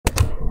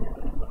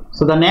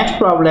So the next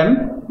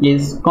problem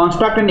is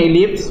construct an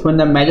ellipse when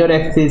the major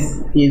axis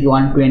is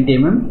 120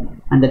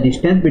 mm and the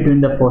distance between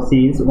the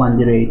foci is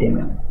 108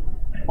 mm.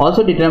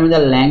 Also determine the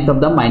length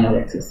of the minor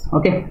axis.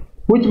 Okay,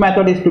 which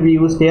method is to be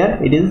used here?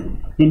 It is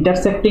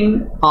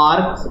intersecting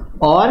arcs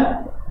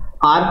or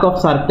arc of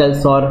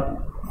circles or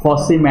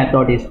Foci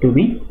method is to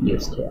be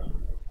used here.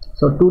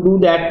 So to do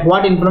that,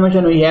 what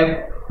information we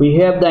have? We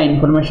have the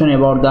information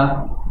about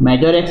the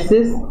major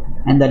axis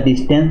and the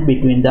distance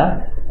between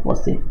the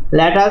foci.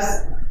 Let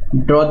us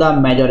draw the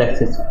major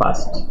axis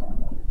first.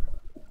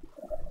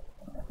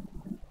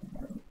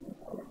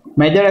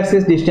 Major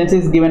axis distance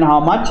is given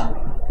how much?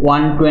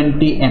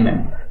 120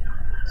 mm.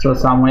 So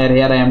somewhere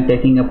here I am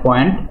taking a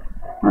point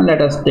and let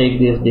us take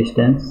this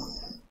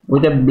distance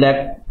with a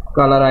black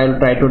color. I will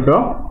try to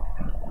draw.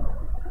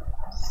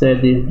 Say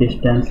this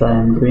distance I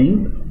am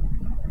doing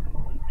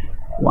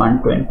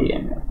 120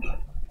 mm.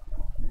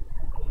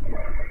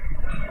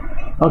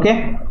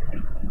 Okay,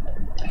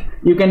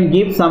 you can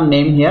give some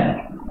name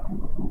here.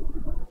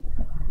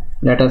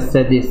 Let us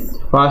say this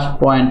first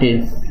point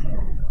is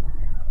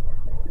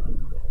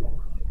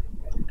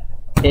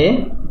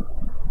A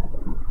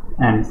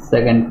and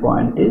second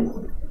point is,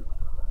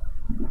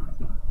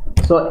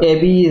 so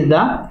AB is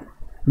the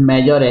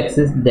major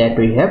axis that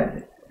we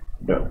have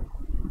drawn.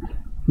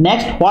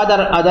 Next, what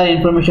other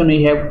information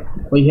we have?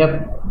 We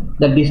have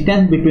the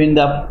distance between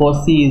the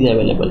foci is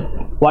available.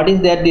 What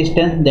is that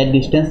distance? That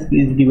distance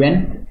is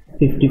given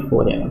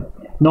 54 mm.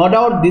 No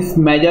doubt this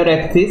major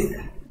axis,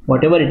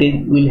 whatever it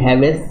is, will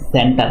have a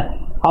center.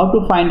 How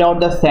to find out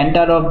the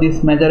center of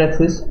this major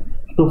axis?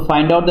 To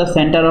find out the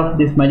center of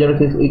this major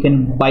axis, we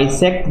can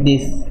bisect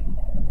this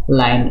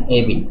line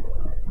AB.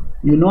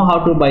 You know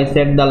how to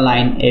bisect the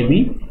line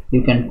AB.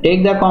 You can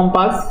take the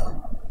compass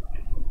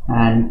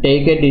and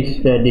take a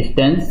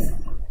distance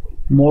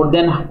more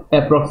than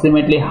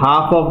approximately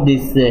half of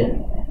this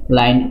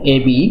line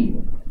AB,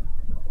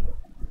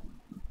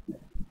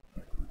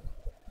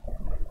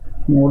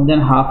 more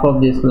than half of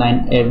this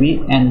line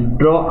AB, and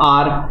draw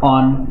arc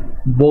on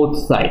both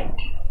sides.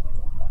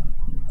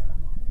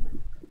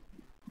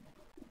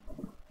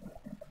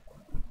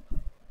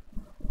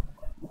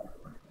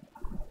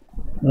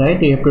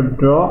 Right, you have to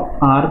draw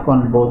arc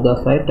on both the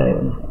sides.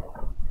 I'm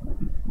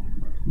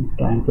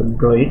trying to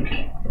draw it,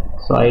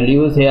 so I'll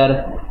use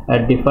here a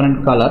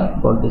different color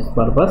for this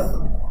purpose.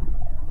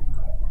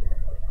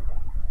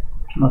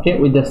 Okay,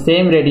 with the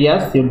same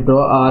radius you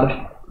draw arc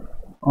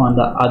on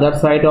the other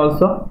side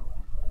also.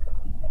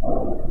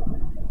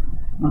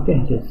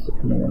 Okay, just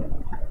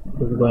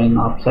going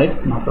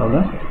upside, no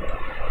problem.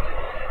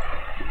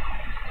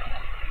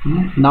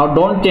 Now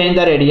don't change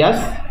the radius.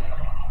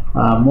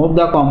 Move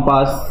the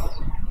compass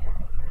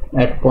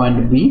at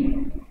point B.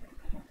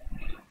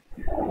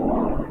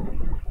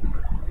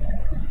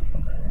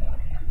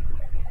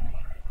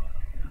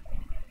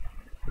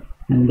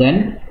 And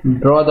then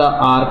draw the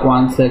arc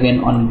once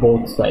again on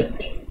both sides.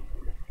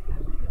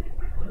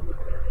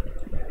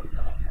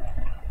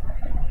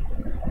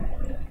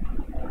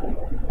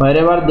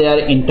 Wherever they are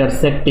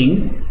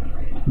intersecting,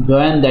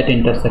 join that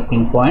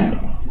intersecting point.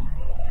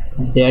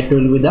 That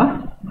will be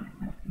the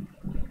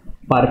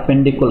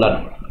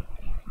perpendicular.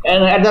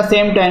 And at the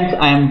same time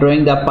I am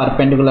drawing the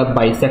perpendicular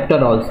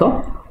bisector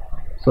also.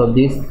 So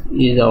this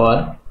is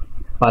our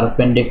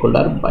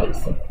perpendicular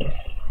bisector.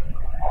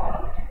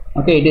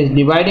 Okay, it is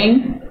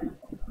dividing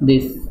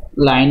this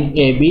line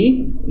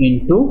AB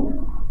into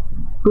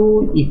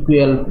two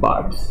equal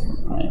parts.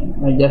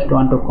 I just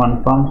want to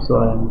confirm,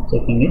 so I am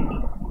checking it.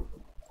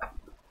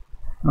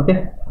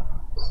 Okay,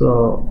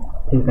 so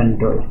you can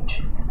draw it.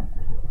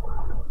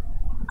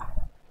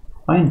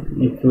 Fine.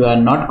 If you are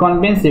not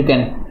convinced, you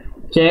can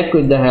check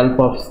with the help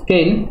of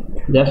scale.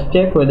 Just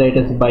check whether it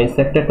is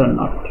bisected or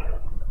not.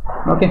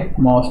 Okay,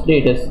 mostly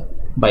it is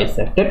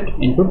bisected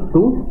into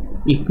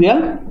two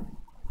equal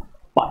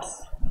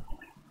parts.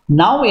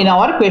 Now in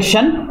our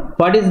question,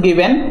 what is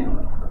given?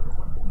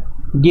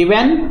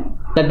 Given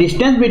the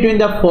distance between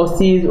the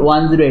foci is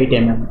 108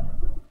 mm.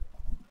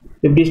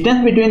 If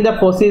distance between the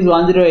foci is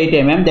 108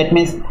 mm, that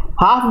means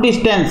half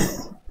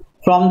distance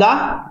from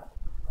the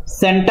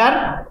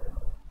center.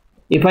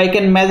 If I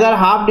can measure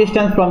half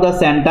distance from the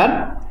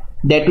center,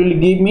 that will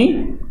give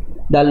me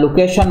the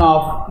location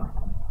of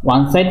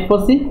one side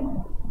foci,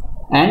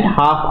 and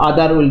half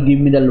other will give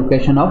me the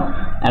location of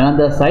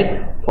another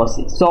side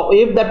foci. So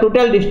if the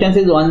total distance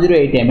is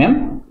 108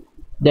 mm,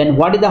 then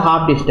what is the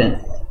half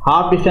distance?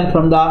 Half distance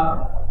from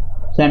the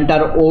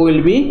center O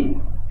will be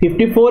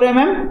 54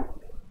 mm.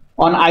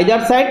 On either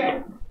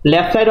side,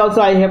 left side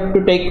also I have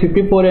to take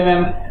 54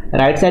 mm,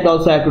 right side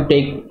also I have to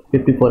take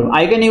 54 mm.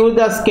 I can use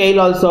the scale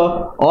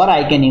also, or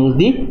I can use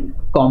the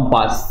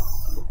compass.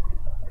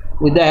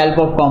 With the help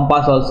of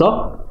compass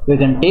also we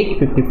can take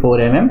 54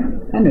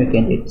 mm and we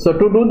can take. So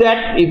to do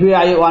that, if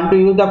I want to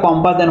use the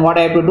compass, then what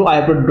I have to do? I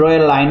have to draw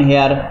a line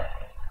here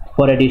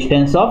for a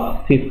distance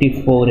of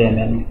 54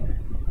 mm.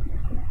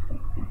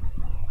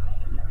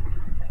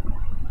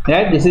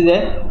 Right, this is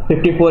a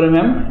 54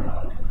 mm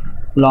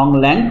long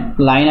length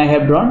line I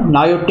have drawn.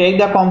 Now you take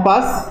the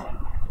compass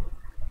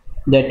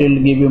that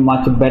will give you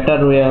much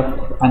better way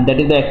of, and that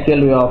is the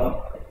actual way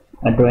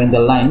of drawing the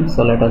line.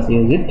 So let us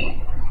use it.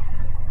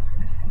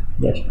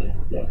 Just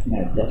let me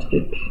adjust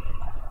it,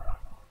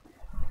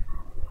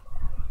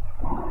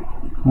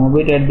 move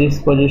it at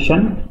this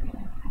position,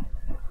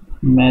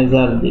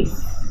 measure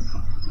this,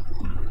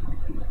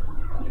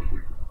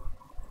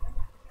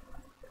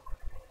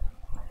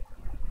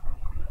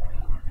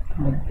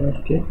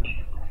 adjust it.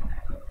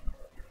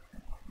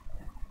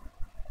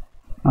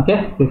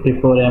 Okay,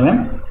 54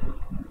 mm.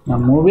 Now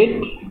move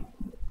it,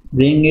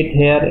 bring it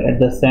here at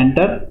the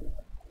center.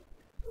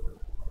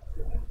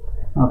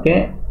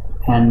 Okay,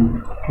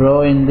 and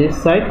draw in this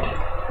side.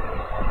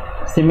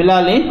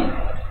 Similarly,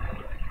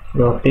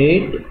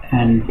 rotate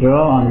and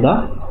draw on the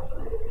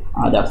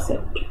other side.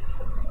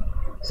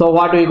 So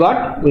what we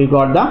got? We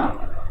got the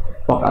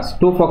focus.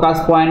 Two focus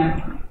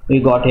point we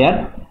got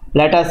here.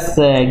 Let us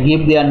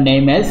give their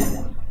name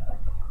as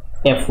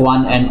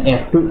F1 and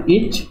F2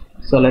 each.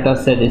 So let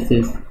us say this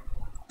is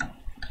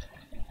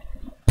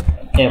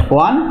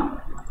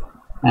F1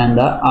 and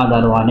the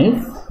other one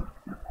is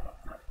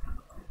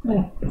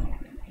F2.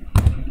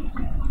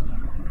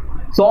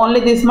 So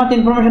only this much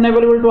information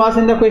available to us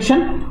in the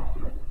question.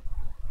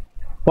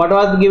 What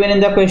was given in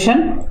the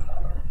question?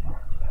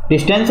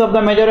 Distance of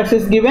the major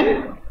axis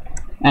given,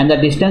 and the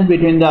distance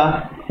between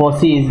the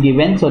foci is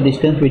given. So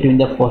distance between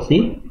the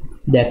foci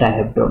that I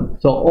have drawn.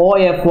 So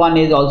OF1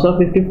 is also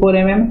 54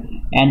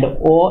 mm and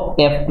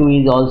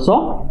OF2 is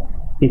also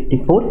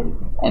 54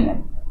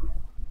 mm.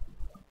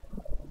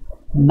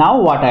 Now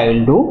what I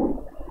will do?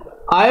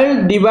 I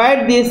will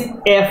divide this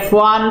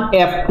F1,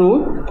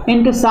 F2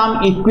 into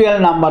some equal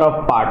number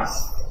of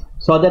parts,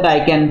 so that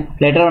I can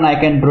later on I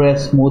can draw a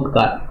smooth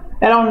curve.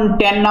 Around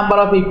 10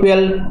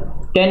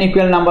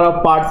 equal number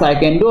of parts I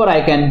can do, or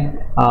I can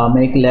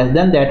make less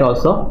than that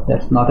also.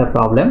 That's not a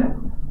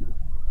problem.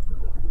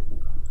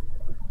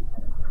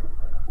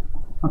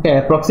 Okay,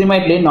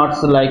 approximately,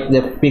 not like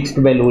the fixed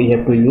value we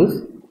have to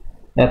use.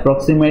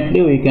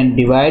 Approximately we can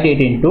divide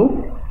it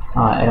into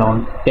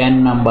around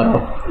 10 number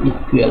of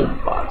equal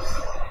parts.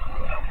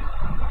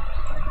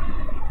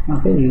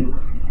 Okay,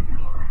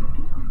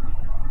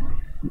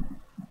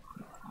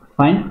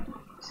 fine.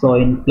 So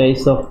in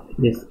place of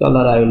this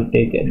color I will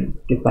take a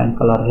different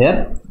color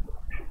here.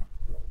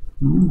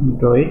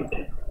 Draw it.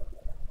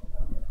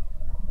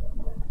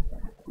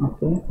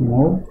 Okay,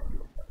 move.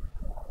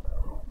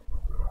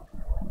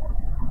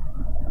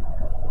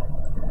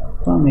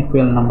 Some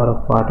equal number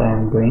of part I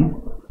am doing.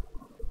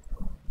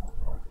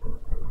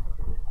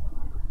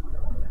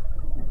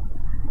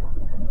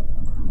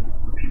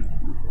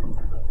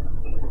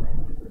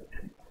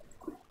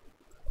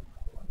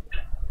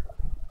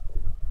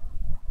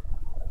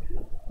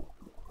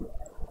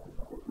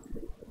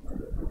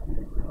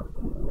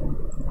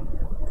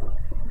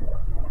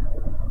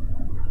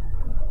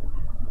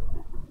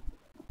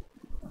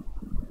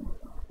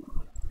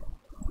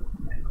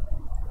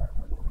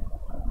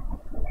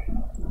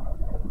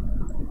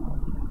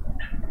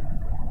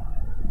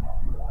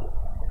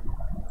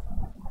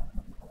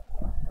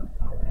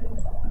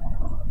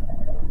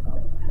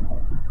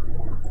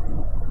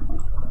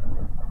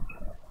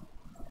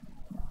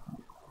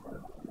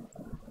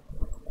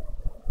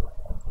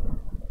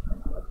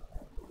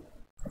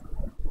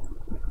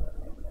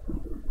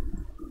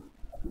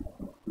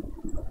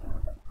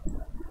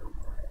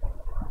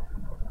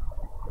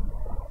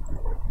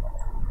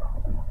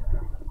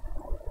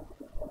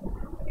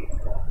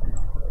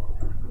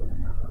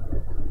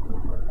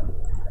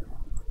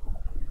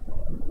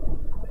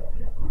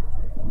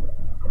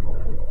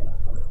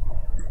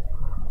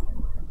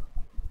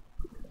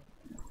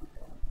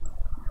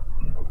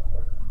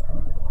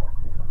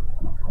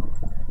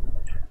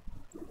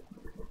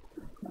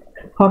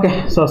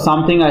 Okay, so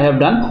something I have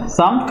done,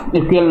 some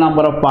equal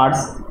number of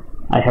parts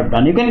I have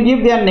done. You can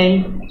give their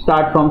name,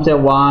 start from say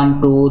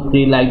 1, 2,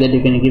 3 like that.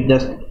 You can give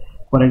just,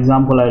 for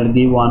example, I will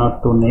give 1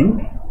 or 2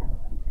 names.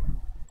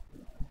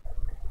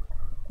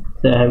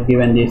 So I have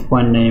given this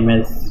point name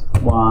as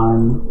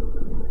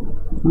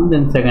 1, and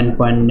then second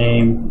point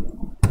name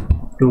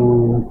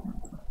 2,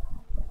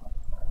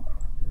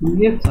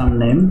 give some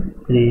name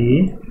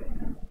 3,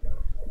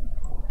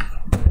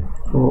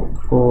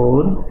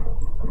 4,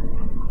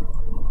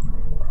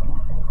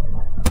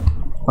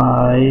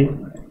 5,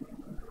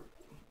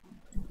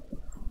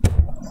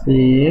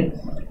 6,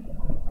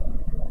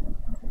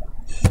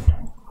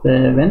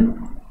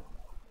 7,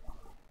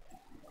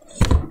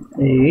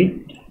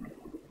 8,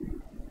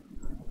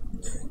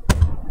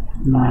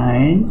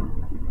 9,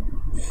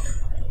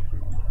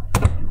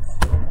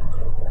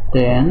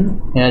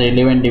 10. Here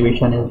 11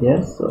 division is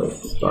here, so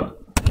it's got.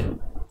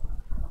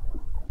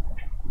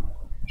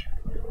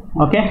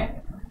 Okay,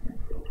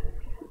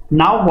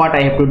 now what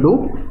I have to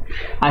do,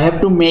 I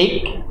have to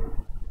make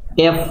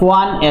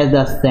F1 as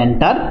the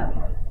center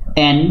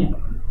and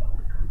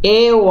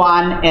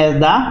A1 as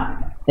the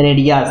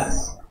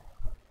radius.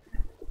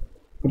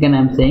 Again I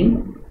am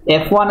saying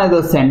F1 as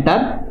the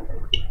center,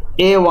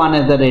 A1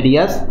 as the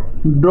radius.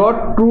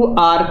 Draw true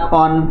arc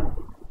on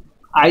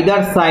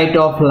either side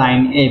of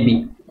line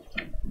AB.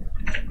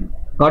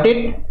 Got it?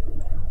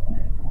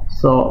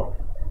 So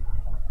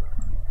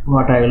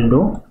what I will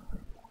do,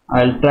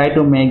 I will try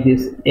to make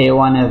this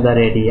A1 as the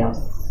radius.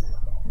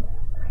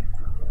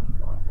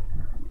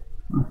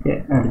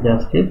 Okay,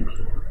 adjust it.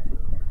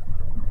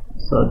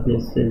 So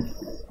this is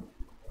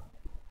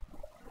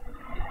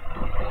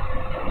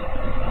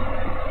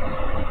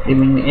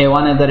giving me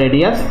A1 as the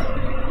radius.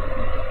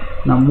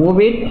 Now move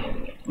it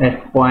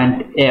at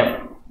point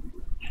F.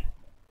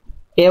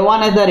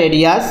 A1 as the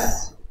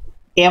radius,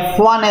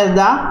 F1 as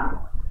the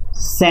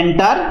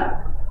center.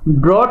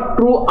 Draw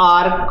true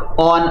arc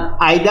on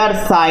either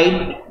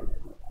side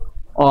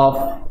of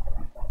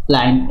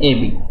line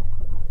AB.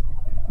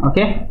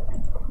 Okay,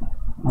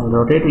 I'll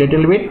rotate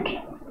little bit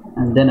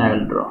and then I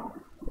will draw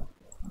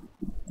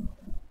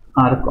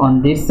arc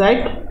on this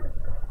side,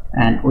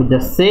 and with the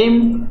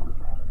same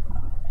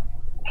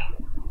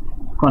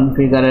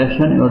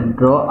configuration you will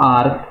draw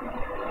arc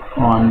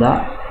on the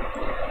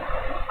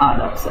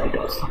other side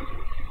also.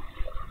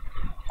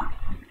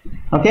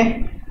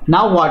 Okay,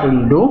 now what we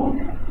will do,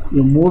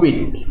 you move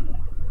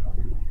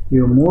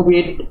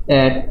it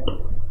at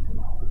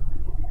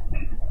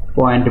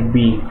point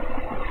B.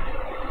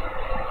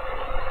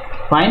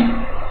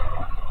 Fine.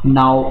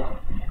 Now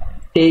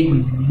take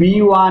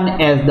B1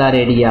 as the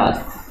radius.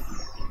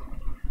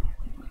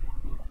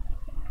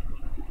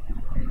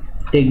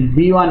 Take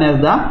B1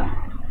 as the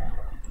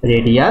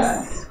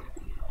radius,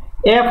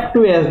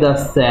 F2 as the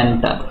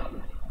center.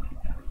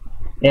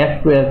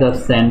 F2 as the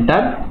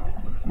center,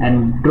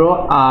 and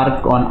draw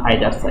arc on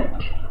either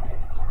side.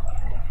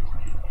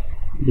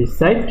 This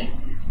side,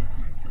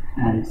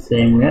 and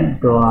same way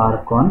draw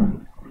arc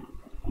on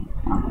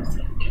other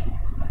side.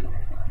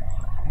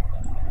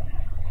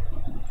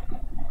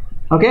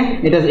 Okay,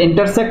 it is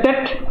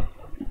intersected.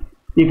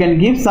 You can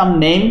give some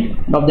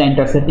name of the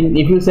intersecting.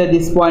 If you say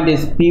this point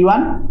is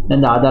P1,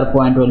 then the other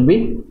point will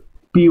be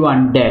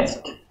P1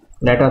 dashed.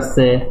 Let us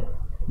say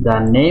the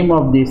name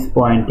of this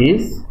point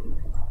is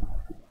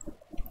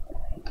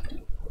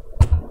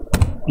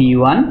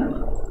P1,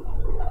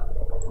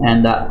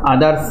 and the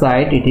other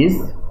side it is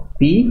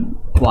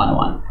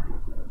P11.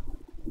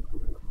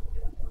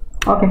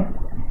 Okay,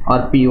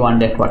 or P1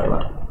 dash,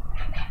 whatever.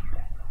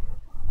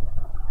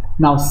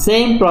 Now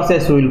same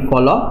process we will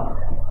follow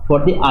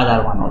for the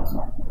other one also.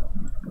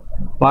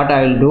 What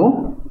I will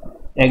do,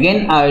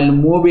 again I will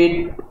move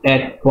it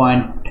at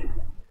point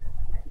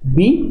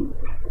B.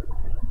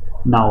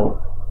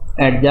 Now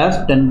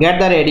adjust and get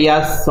the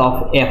radius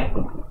of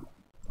F2.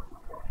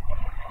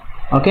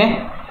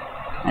 Okay,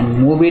 and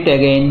move it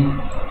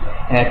again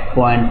at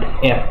point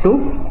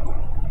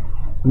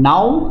F2.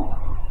 Now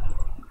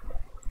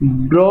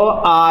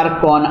draw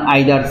arc on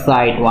either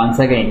side once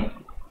again.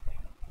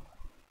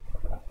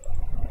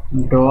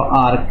 Draw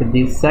arc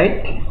this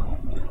side.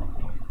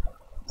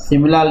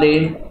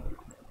 Similarly,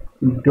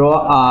 draw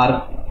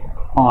arc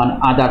on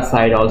other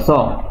side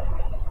also.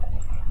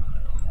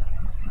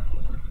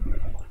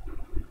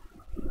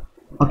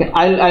 Okay,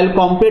 I'll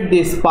complete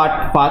this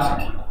part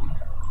first,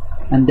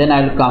 and then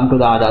I will come to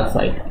the other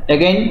side.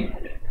 Again,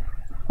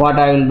 what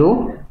I will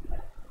do,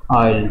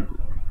 I will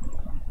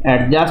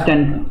adjust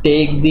and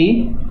take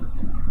the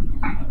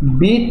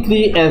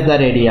B3 as the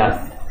radius.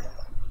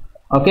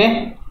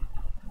 Okay,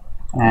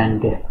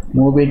 and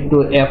move it to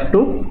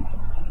F2,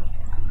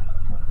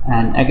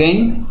 and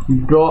again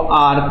draw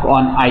arc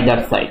on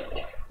either side.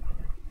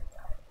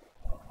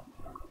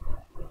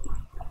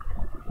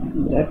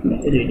 Let me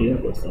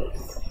reduce the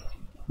size.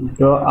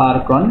 Draw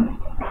arc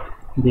on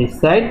this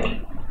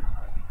side,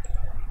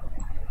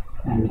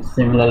 and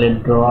similarly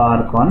draw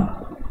arc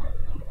on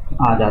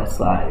other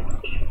side.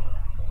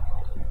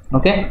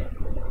 Okay,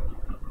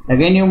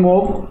 again you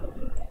move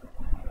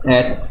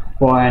at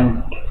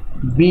point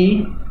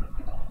B,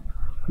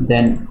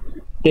 then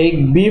take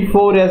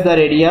B4 as the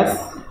radius.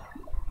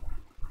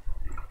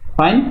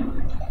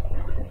 Fine.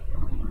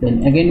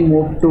 Then again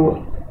move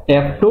to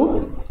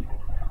F2.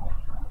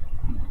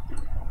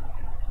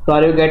 So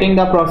are you getting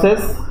the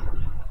process?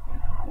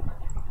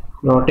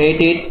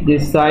 Rotate it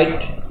this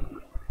side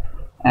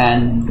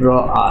and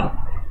draw arc.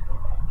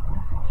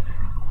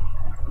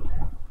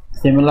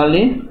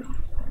 Similarly,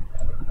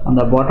 on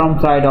the bottom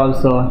side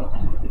also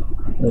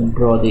we'll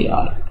draw the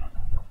arc.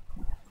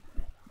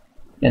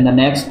 In the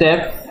next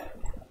step,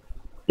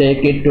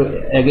 take it to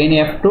again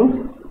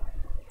F2.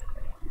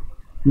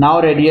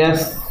 Now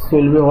radius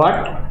will be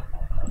what?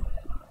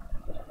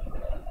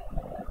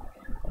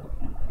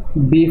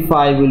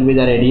 B5 will be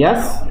the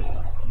radius.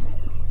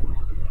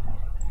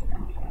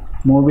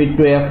 Move it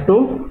to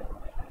F2.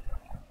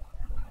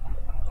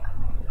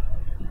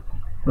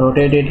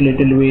 Rotate it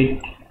little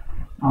bit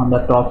on the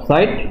top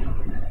side.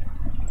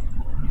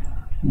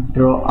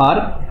 Draw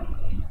arc.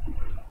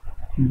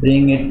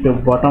 Bring it to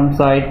bottom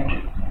side.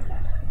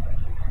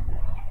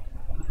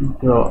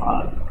 Draw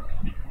arc.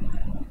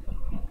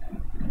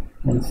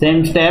 And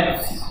same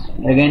steps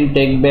again,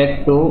 take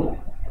back to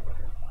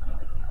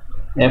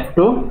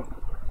F2.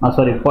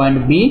 Sorry,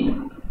 point B.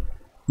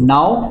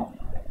 Now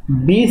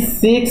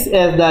B6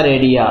 as the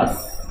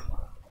radius.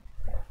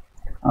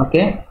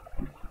 Okay,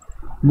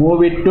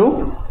 move it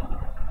to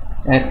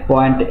at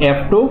point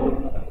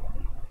F2.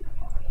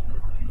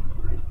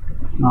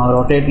 Now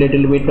rotate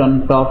little bit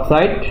on top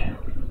side,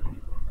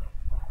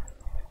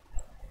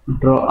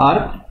 draw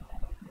arc,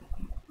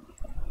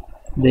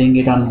 bring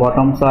it on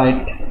bottom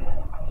side,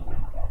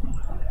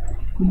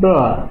 draw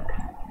arc,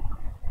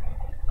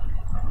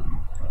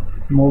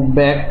 move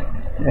back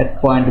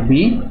at point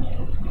B.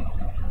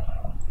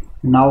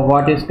 Now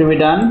what is to be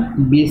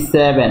done?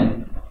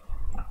 B7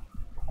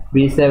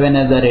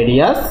 as the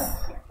radius,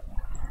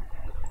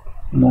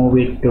 move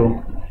it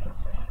to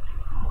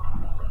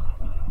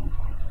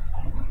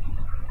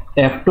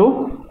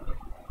F2,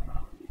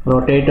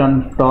 rotate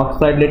on top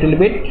side little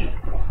bit,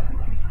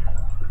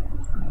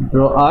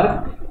 draw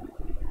arc,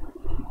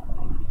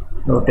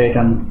 rotate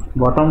on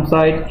bottom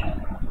side,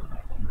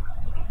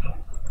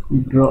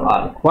 draw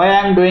arc. Why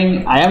I am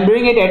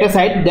doing it at a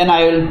side, then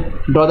I will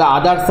draw the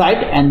other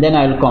side and then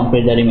I will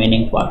complete the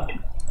remaining part.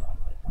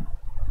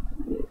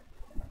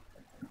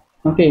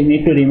 Okay, you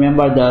need to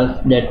remember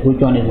that which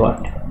one is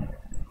what.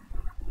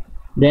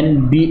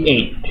 Then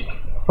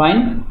B8,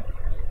 fine.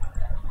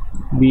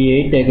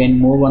 B8, again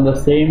move on the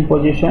same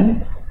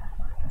position,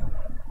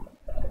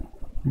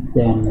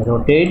 then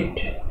rotate,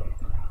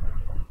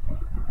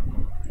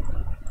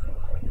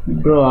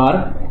 draw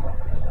arc,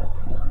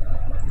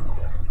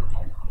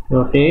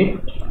 rotate,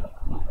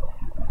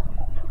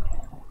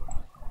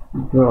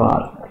 draw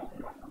arc,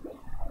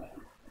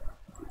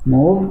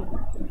 move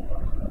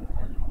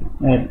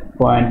at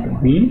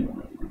point B.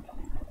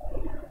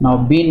 Now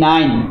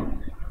B9,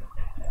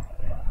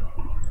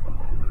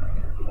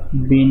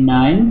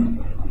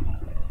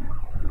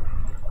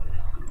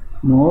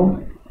 move,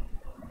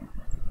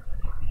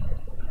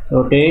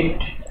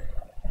 rotate,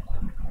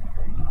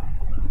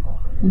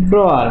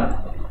 draw arc,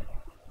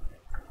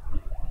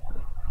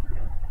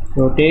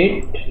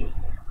 rotate,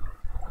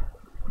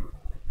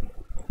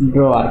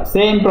 draw arc.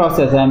 Same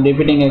process I am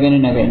repeating again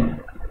and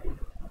again.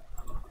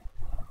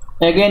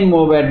 Again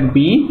move at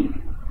B.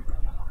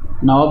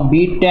 Now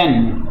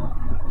B10.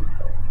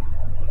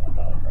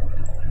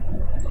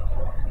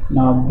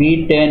 Now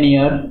B10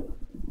 here,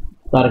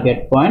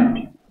 target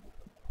point.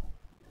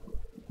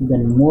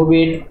 Then move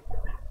it,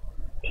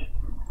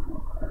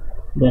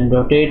 then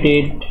rotate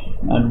it,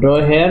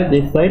 draw here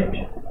this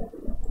side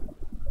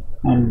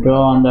and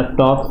draw on the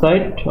top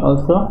side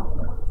also.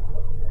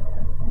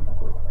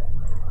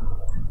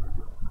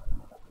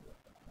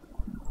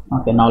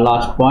 Okay, now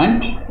last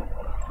point,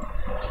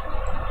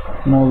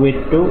 move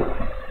it to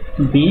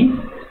B,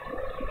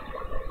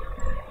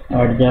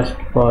 adjust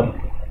for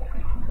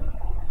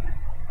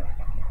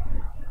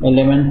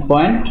element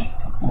point.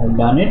 I have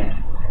done it.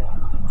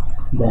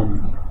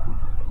 Then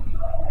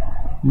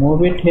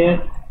move it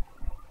here.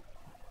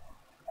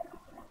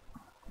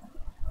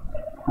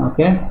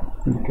 Okay,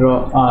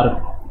 draw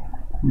arc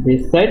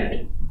this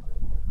side,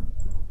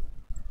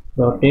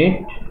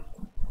 rotate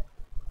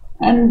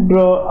and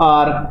draw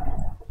arc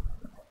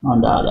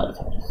on the other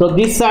side. So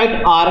this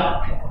side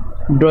arc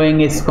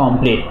drawing is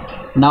complete.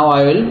 Now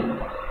I will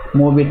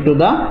move it to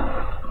the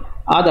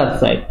other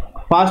side.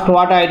 First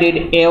what I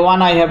did,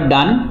 A1 I have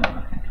done.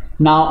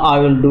 Now I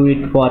will do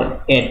it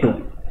for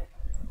A2.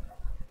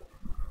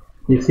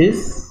 This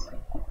is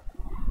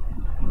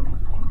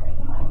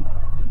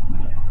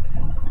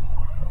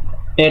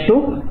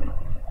A2.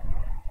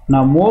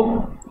 Now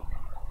move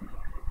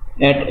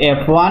at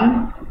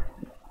F1,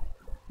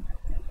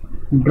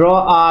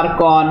 draw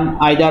arc on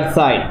either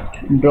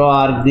side, draw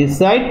arc this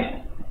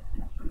side,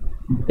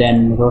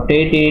 then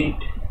rotate it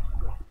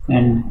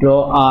and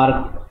draw arc.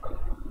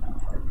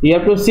 You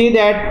have to see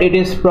that it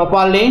is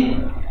properly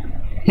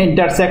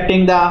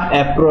intersecting the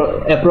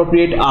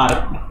appropriate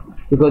arc,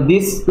 because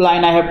this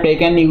line I have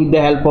taken with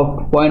the help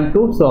of point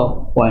 2,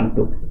 so point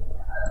 2.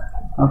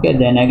 Okay,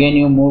 then again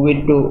you move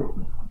it to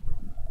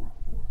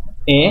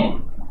A,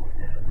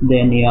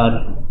 then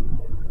your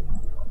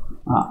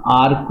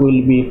arc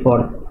will be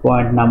for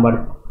point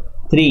number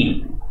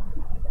 3.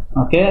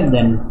 Okay,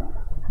 then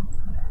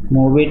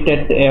move it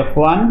at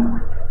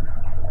F1,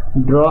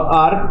 draw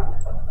arc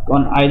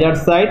on either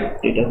side.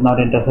 It is not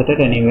intersected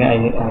anyway,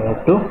 I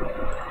have to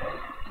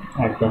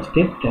adjust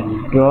it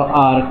and draw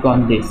arc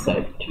on this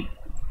side.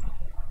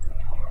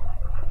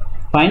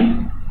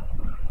 Fine.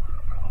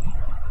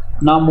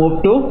 Now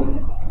move to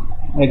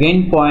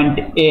again point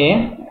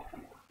A.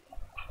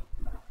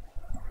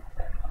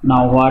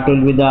 Now what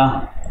will be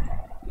the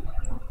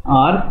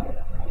arc?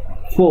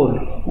 4.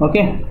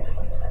 Okay,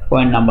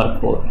 point number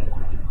 4.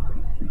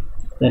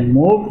 Then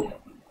move,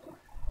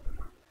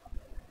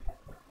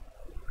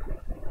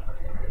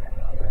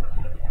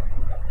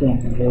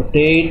 then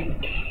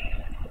rotate,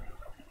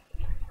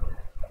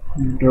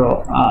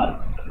 draw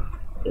arc.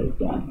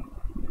 Done.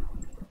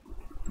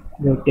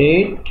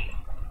 Rotate,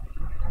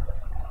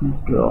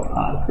 draw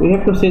arc. We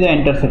have to see the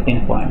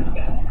intersecting point.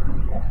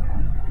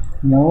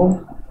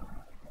 Move.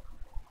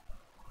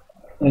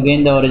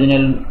 Again the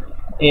original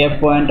A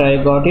point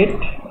I got it.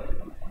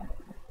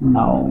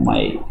 Now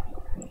my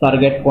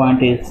target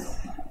point is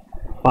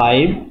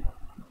 5.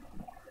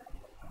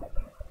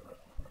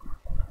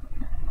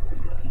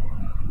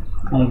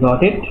 I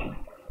got it.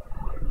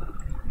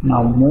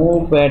 Now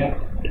move at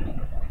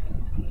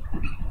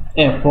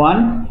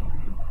F1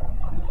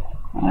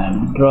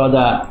 and draw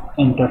the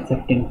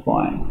intersecting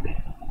point.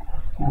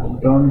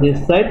 I've drawn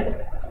this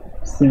side.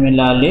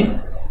 Similarly,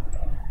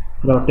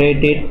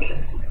 rotate it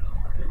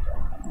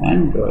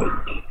and draw it.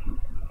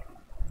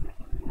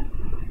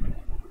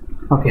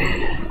 Okay,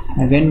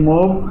 again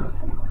move.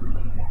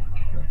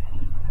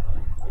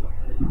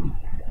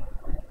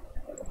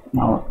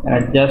 Now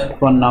adjust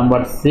for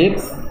number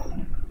 6.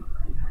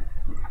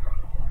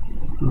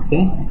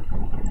 Okay,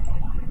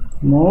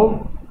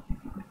 move,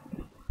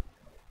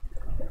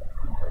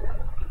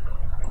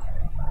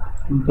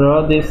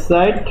 draw this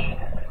side,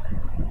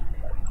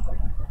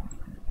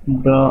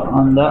 draw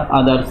on the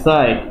other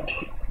side,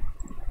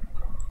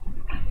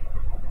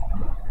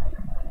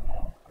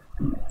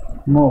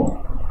 move.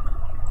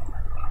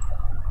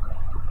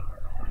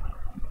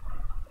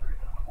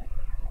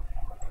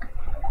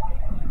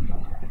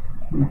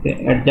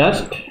 Okay,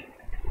 adjust.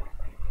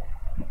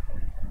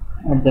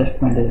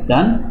 Adjustment is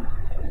done.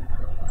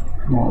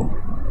 Move.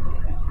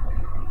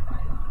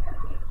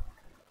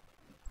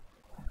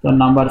 So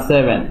number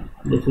 7.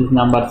 This is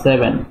number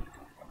 7.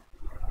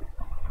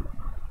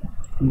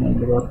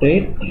 And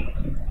rotate.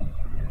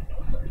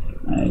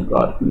 I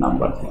got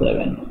number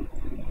 7.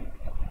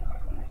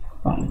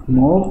 Fine.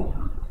 Move.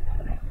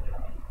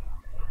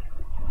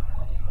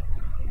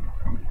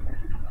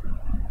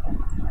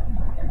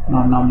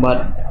 Now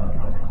number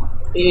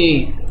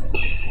 8.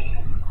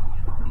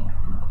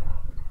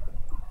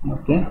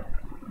 Okay,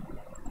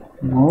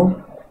 move,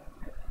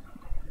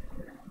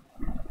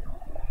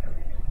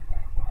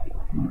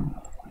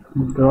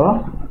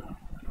 draw,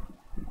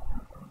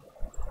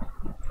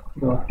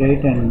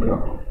 rotate and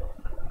draw.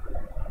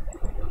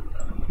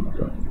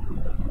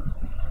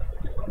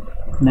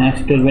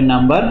 Next will be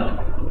number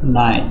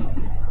 9.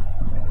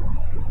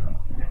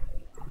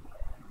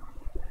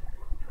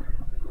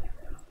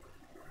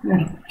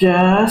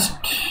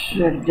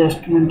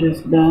 Adjustment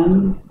is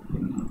done.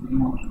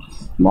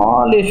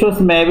 Small issues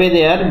may be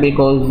there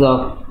because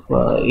of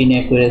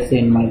inaccuracy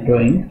in my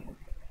drawing,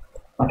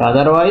 but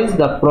otherwise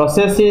the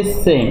process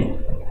is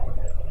same.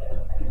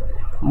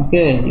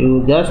 Okay,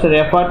 you just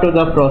refer to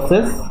the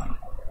process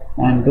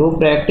and do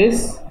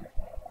practice.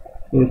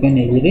 You can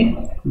easily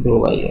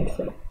do by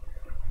yourself.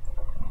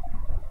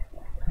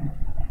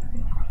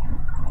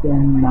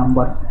 Then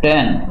number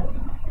 10.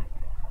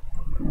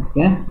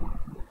 Okay,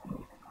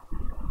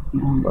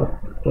 number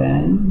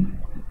 10.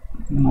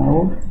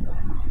 Move,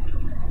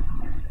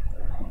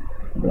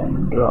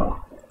 then draw.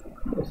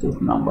 This is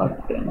number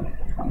 10.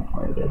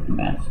 Somehow it is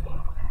matched.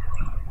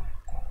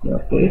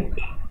 Rotate,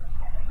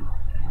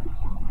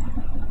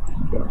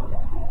 draw.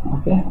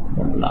 Okay,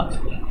 then last.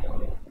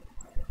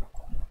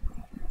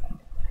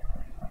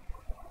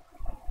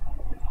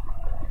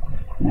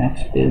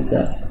 Next is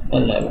the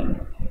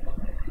 11.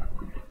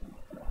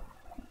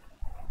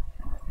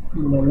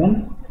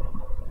 11.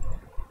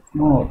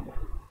 Move.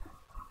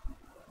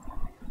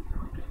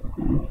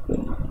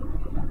 Okay.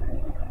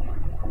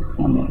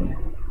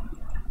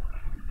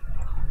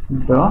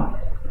 Draw,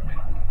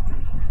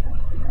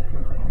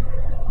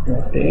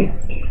 rotate,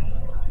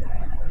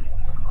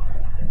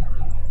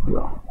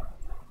 draw.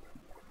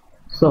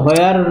 So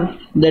where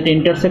that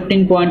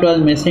intersecting point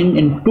was missing,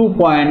 in 2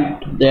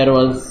 points there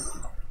was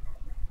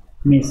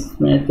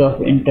mismatch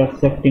of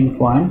intersecting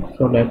point.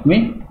 So let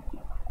me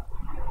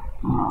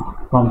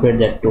compare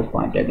that 2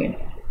 point again.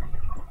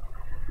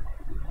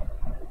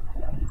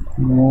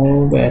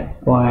 Move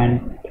at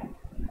point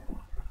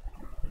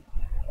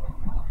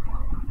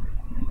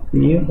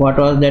P. What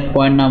was that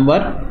point number?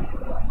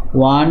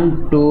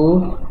 1,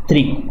 2,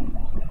 3.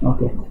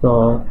 Okay,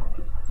 so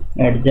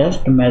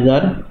adjust,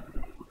 measure,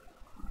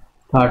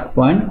 third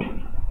point,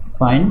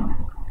 fine,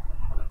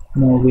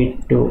 move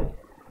it to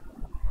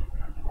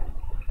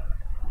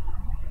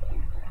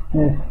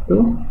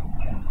F2.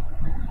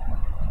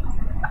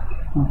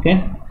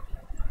 Okay,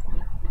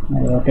 I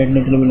rotate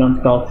little bit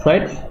on top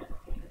sides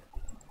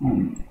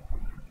and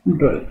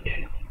draw it.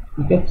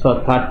 Okay,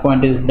 so third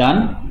point is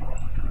done.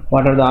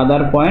 What are the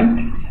other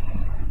point?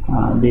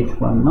 This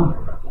one, no?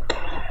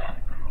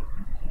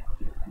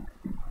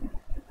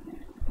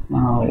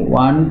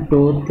 1,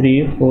 2,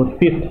 3, 4,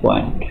 5th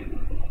point.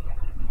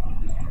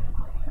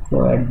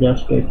 So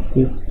adjust it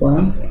 5th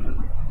point.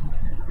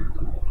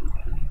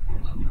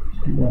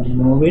 Then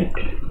move it.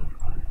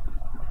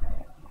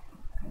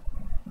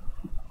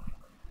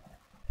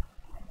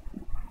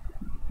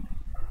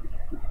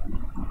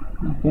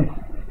 Okay.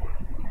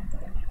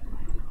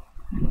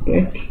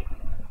 Okay.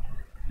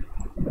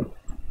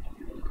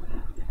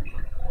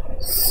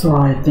 So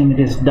I think it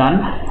is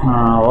done.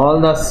 All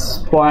the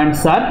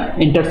points are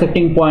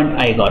intersecting point.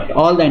 I got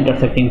all the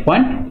intersecting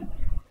point.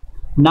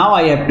 Now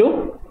I have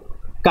to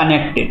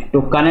connect it.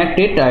 To connect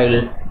it, I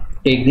will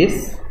take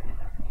this.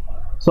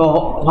 So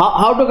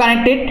how to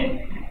connect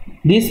it?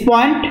 This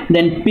point,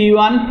 then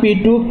P1,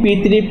 P2,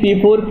 P3,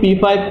 P4,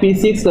 P5,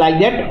 P6, like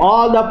that.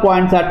 All the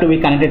points are to be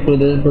connected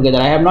together.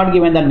 I have not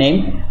given the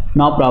name,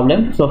 no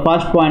problem. So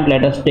first point,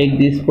 let us take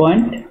this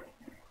point.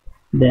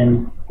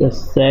 Then the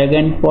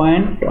second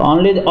point,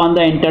 only on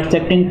the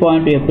intersecting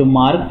point you have to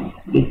mark,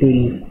 it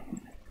will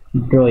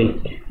draw it.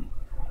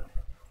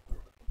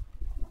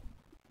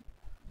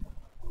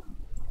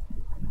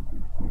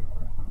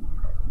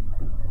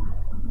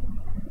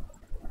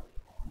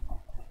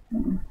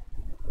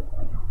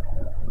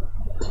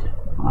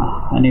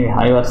 Anyway,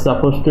 I was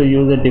supposed to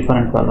use a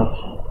different color.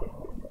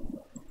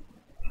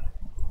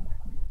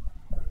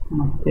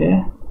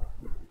 Okay.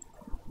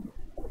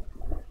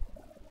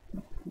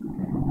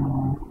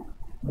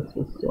 This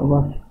is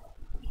over.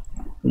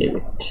 Leave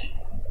it.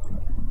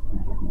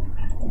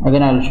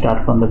 Again, I will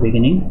start from the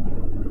beginning.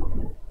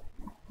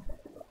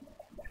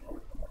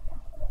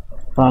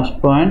 First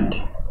point,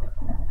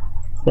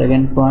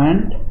 second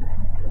point,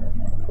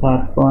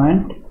 third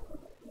point,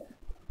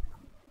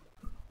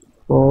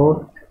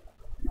 fourth,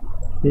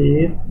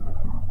 fifth,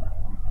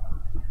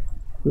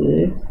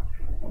 sixth,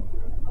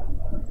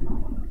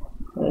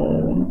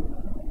 7,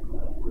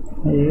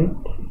 8,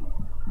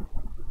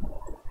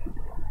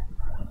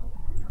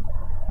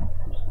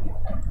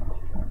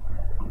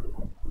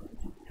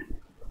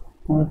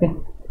 okay.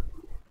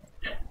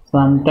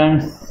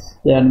 Sometimes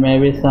there may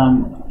be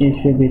some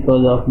issue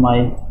because of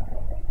my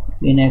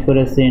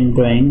inaccuracy in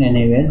drawing.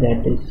 Anyway,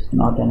 that is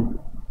not a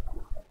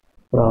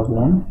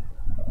problem.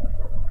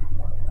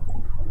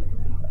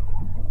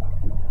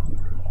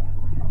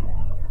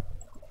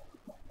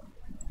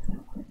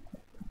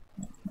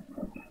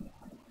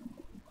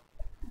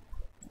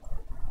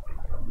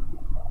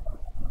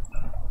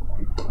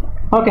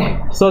 Okay,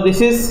 so this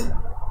is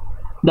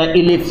the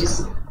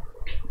ellipse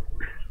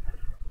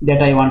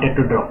that I wanted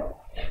to draw.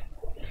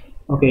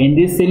 Okay, in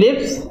this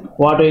ellipse,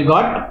 what we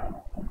got?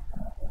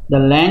 The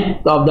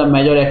length of the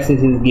major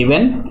axis is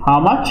given. How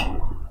much?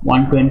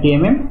 120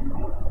 mm.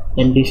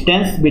 Then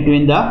distance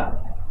between the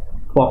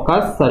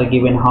focus are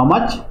given. How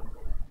much?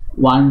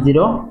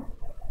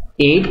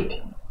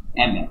 108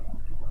 mm.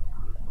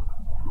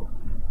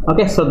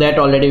 Okay, so that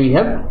already we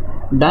have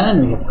done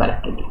and we have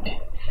corrected it.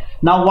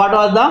 Now, what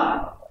was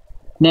the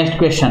next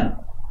question?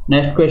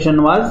 Next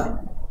question was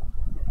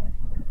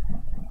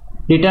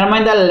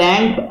determine the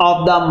length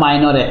of the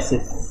minor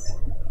axis.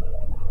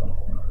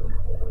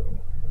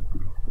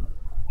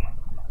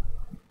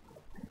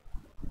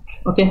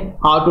 Okay,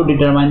 how to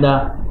determine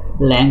the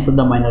length of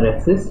the minor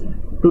axis?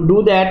 To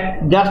do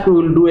that, just we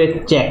will do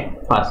a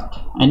check first.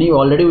 And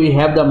already we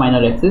have the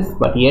minor axis,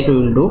 but yet we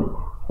will do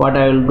what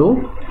I will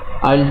do.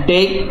 I will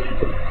take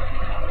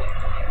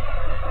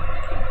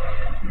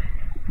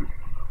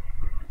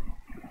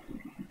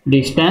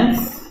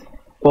distance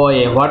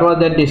OA. What was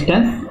that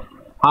distance?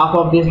 Half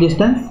of this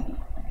distance.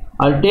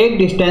 I'll take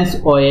distance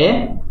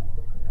OA,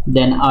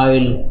 then I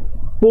will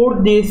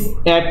put this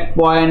at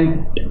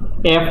point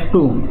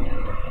F2,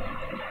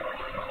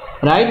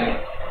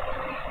 right,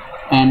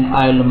 and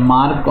I will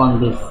mark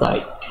on this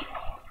side,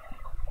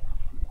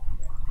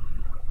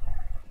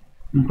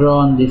 draw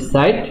on this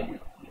side.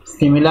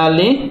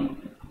 Similarly,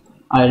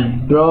 I'll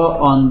draw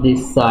on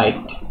this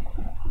side.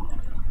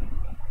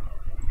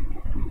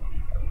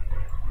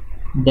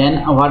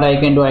 Then what I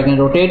can do, I can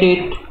rotate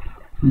it,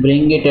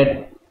 bring it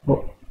at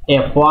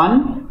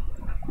F1,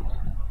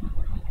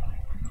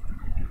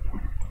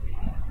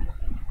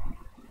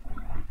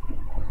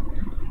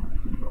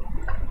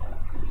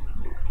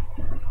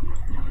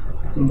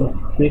 the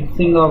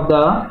fixing of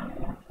the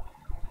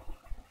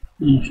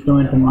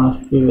instrument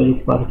must be very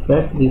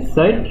perfect this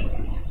side,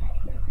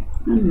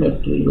 and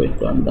let's leave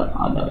it on the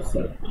other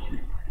side.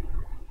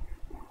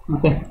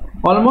 Okay,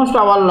 almost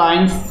our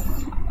lines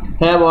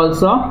have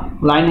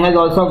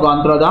also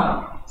gone through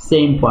the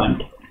same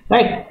point,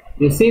 right?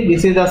 You see,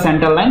 this is the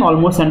center line,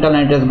 almost center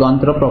line it has gone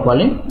through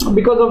properly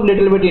because of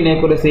little bit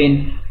inaccuracy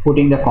in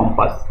putting the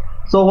compass.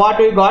 So what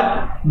we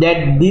got,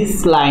 that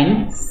this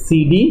line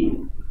CD,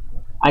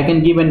 I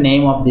can give a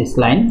name of this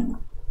line.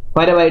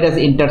 Wherever it has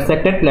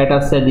intersected, let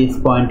us say this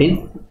point is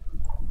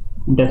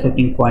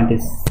intersecting point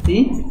is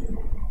C,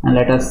 and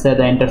let us say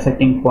the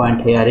intersecting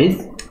point here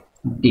is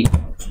D.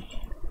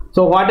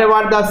 So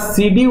whatever the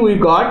CD we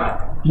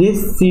got,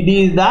 this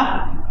CD is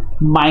the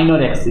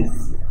minor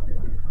axis.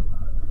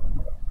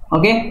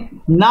 Okay,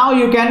 now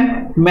you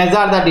can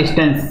measure the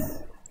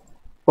distance.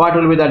 What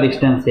will be the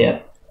distance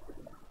here?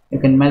 You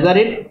can measure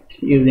it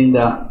using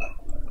the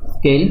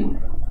scale.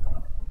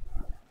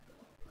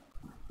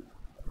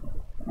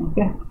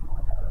 Okay,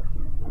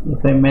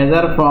 if I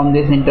measure from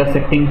this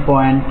intersecting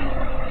point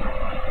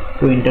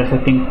to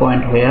intersecting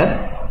point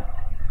here,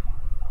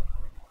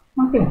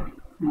 okay,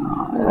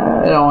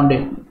 around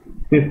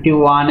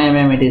 51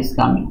 mm it is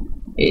coming,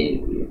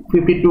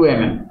 52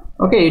 mm.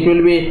 Okay, it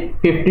will be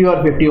 50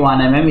 or 51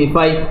 mm. If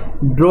I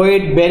draw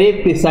it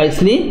very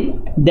precisely,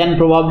 then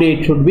probably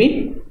it should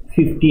be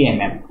 50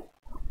 mm.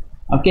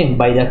 Okay,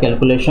 by the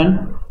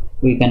calculation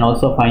we can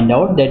also find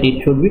out that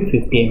it should be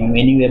 50 mm.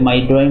 Anyway,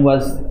 my drawing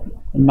was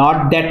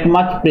not that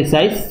much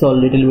precise, so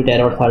little bit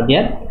errors are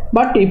there,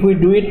 but if we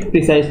do it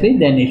precisely,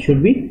 then it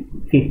should be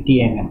 50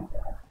 mm.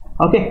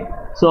 Okay,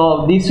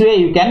 so this way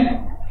you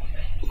can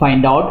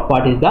find out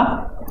what is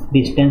the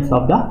distance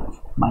of the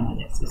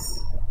minor axis.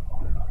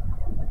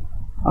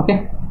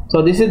 Okay,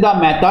 so this is the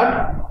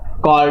method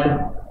called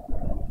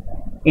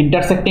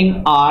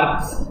intersecting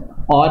arcs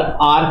or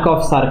arc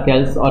of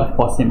circles or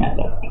Foci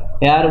method.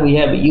 Here we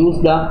have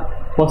used the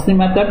Foci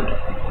method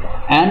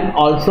and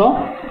also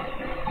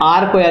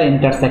arc were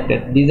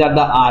intersected. These are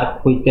the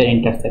arc which were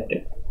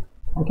intersected.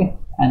 Okay,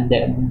 and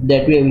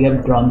that way we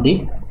have drawn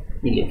the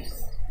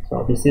ellipse.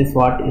 So this is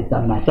what is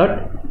the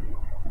method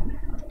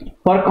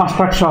for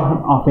construction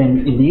of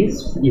an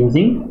ellipse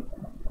using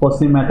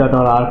Foci method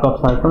or arc of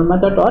circle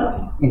method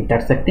or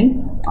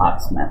intersecting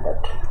arcs method.